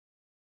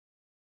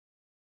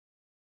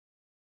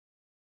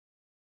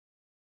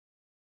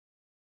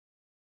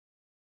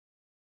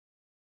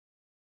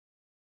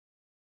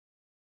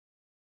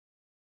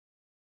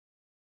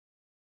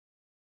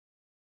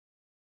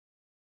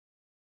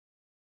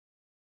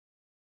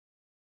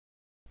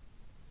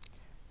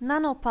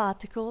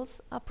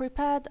Nanoparticles are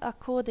prepared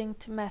according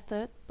to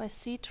method by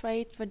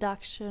citrate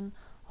reduction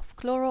of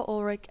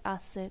chloroauric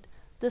acid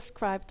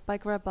described by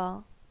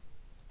Grabar.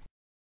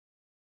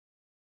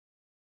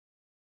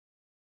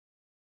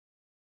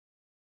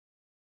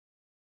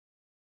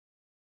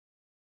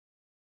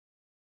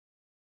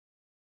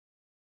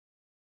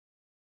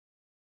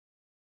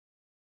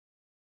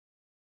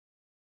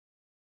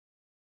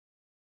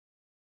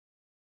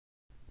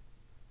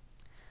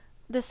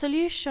 The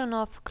solution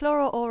of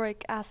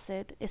chloroauric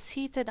acid is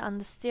heated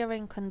under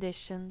stirring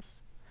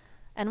conditions,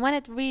 and when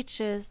it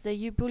reaches the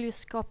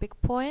ebullioscopic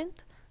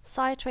point,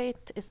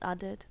 citrate is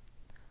added.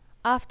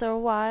 After a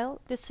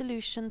while, the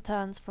solution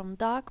turns from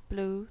dark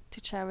blue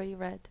to cherry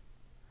red.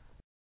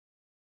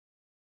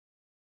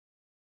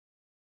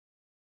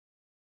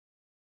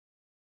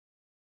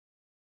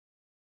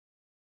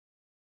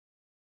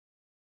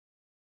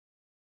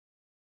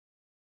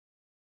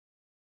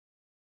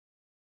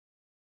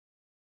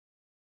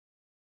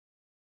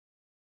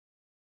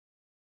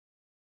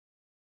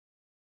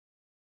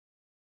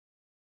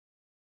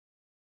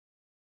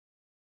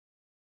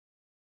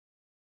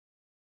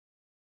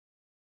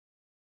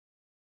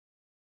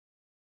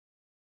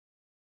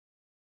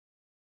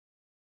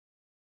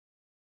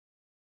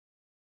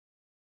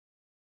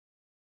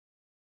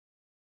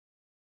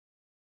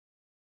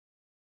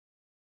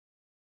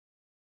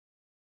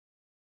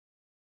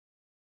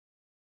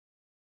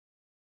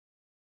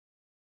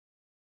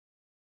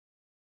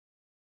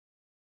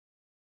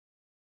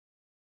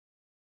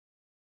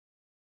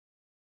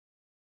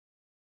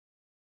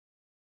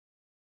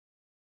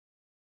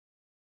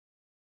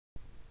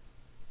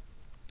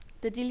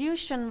 The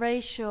dilution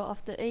ratio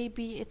of the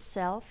AB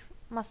itself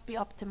must be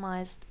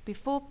optimized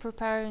before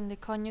preparing the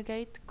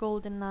conjugate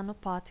golden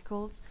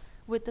nanoparticles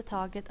with the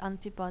target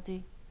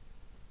antibody.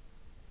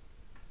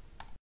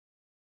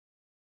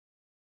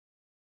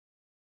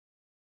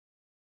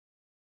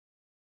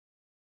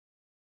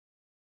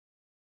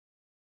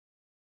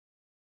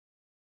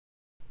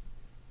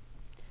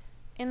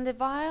 In the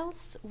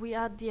vials, we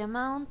add the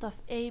amount of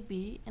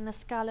AB in a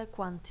scalar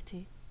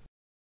quantity.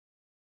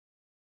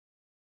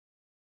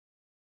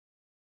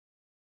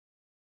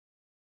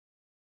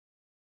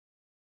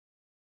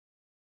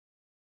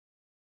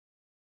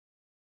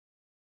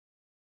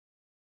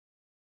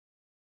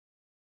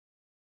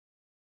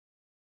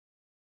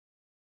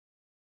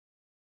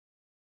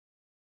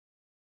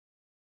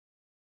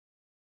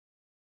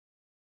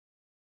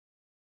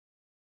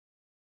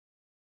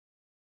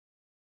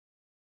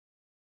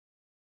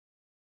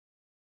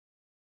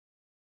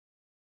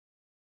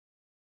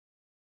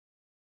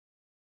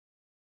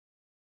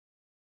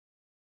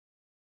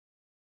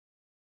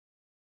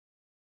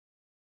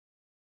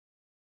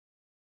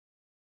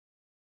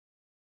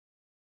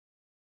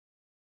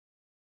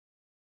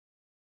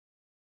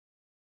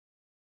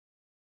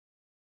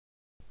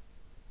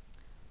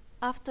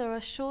 After a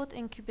short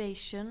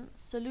incubation,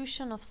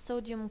 solution of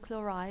sodium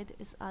chloride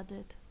is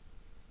added.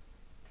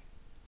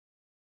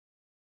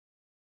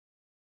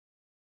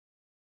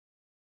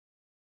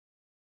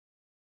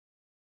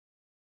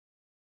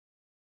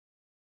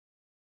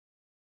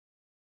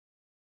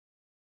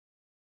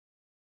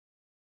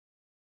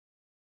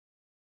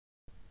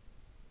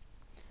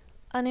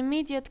 An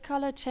immediate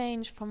color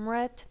change from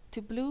red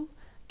to blue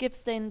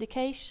gives the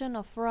indication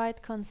of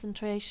right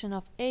concentration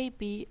of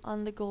AB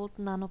on the gold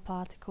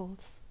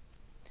nanoparticles.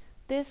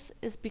 This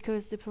is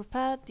because the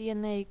prepared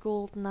DNA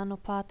gold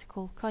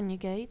nanoparticle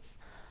conjugates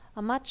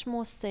are much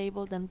more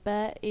stable than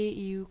bare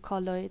AU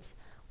colloids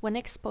when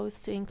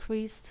exposed to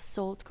increased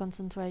salt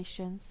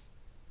concentrations.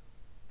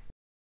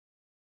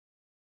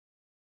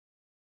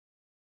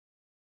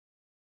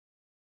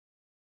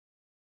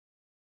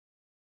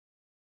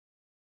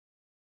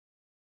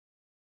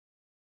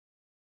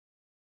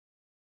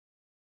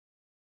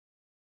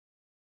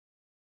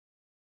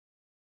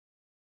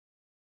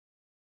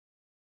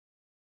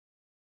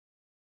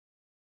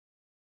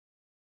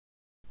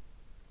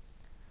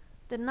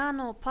 The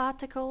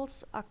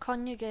nanoparticles are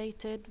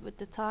conjugated with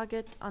the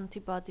target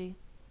antibody.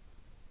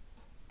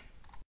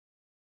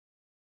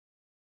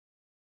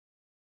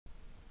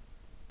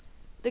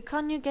 The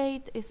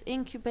conjugate is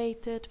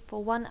incubated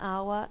for 1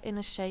 hour in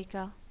a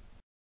shaker.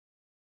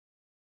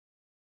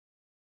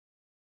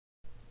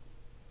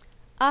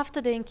 After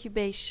the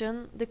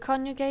incubation, the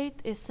conjugate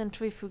is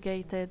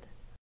centrifugated.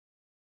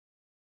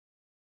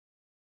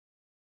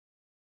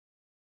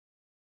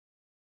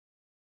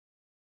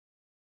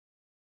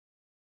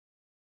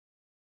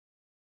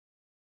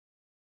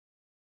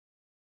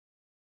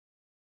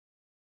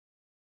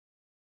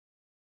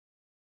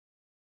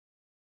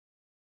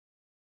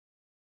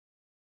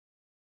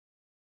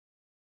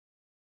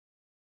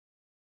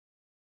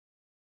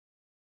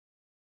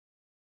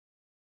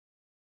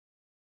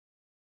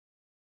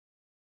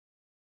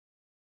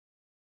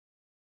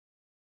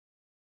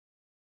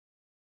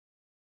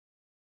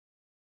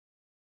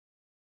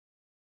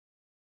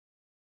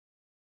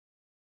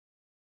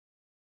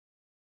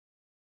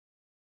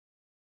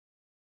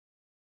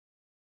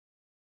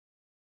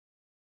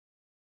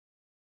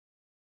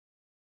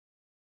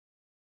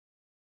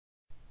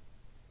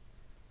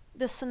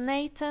 The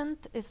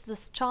sonatant is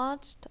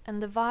discharged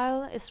and the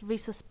vial is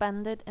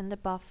resuspended in the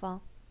buffer.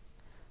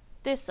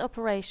 This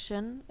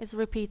operation is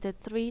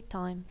repeated 3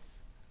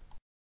 times.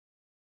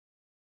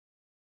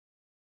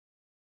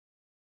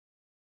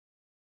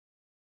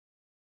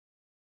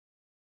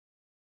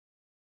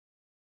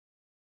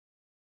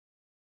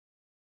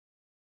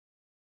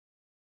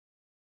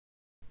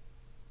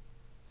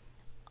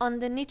 On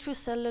the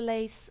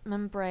nitrocellulase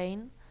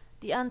membrane,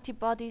 the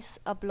antibodies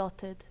are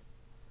blotted.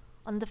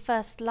 On the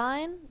first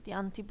line, the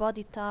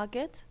antibody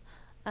target,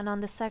 and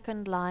on the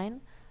second line,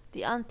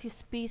 the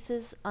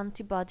anti-species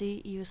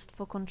antibody used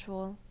for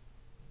control.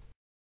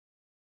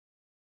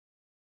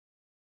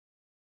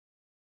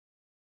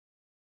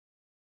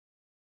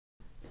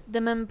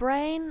 The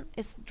membrane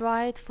is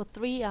dried for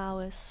 3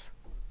 hours.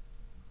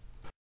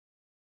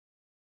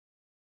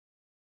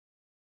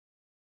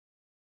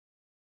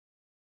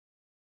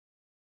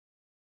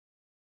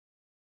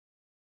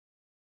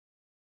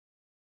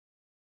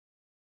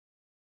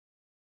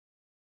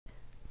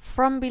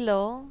 From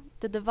below,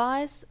 the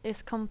device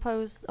is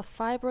composed of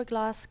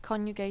fiberglass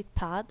conjugate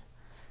pad,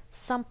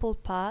 sample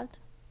pad,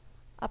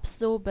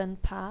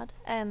 absorbent pad,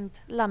 and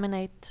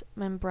laminate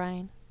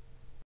membrane.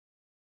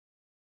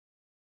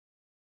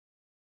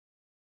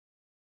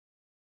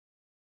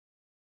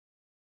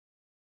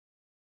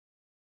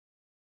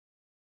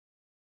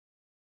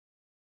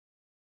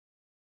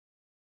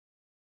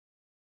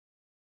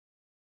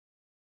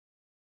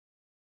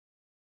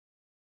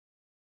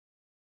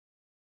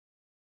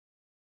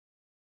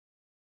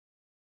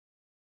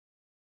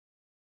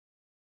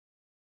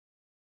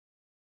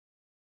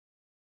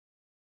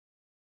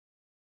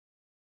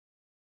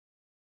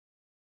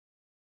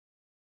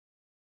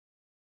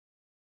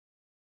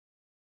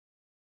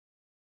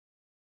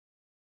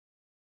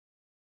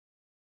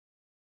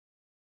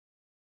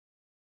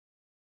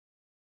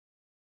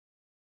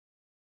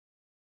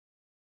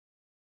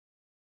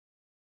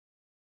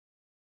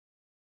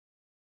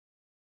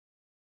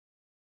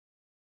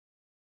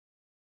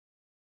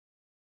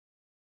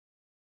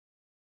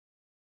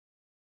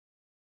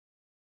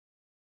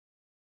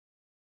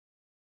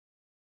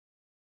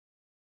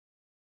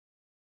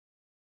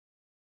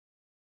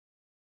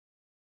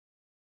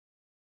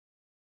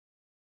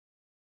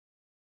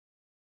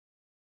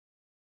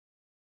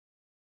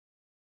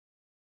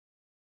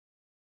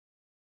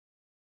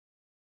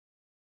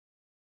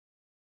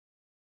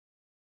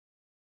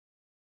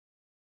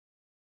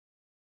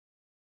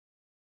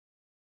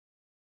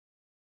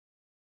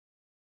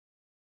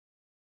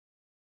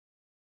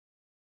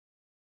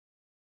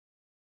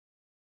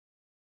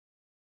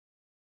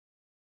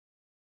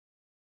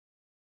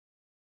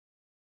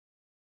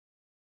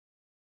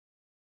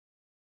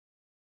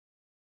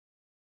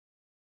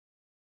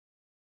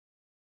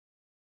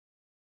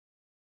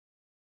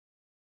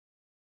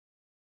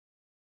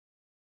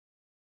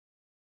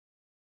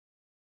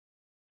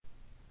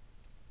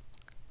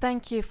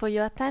 Thank you for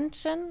your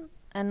attention,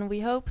 and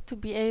we hope to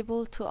be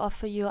able to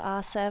offer you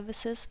our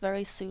services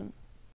very soon.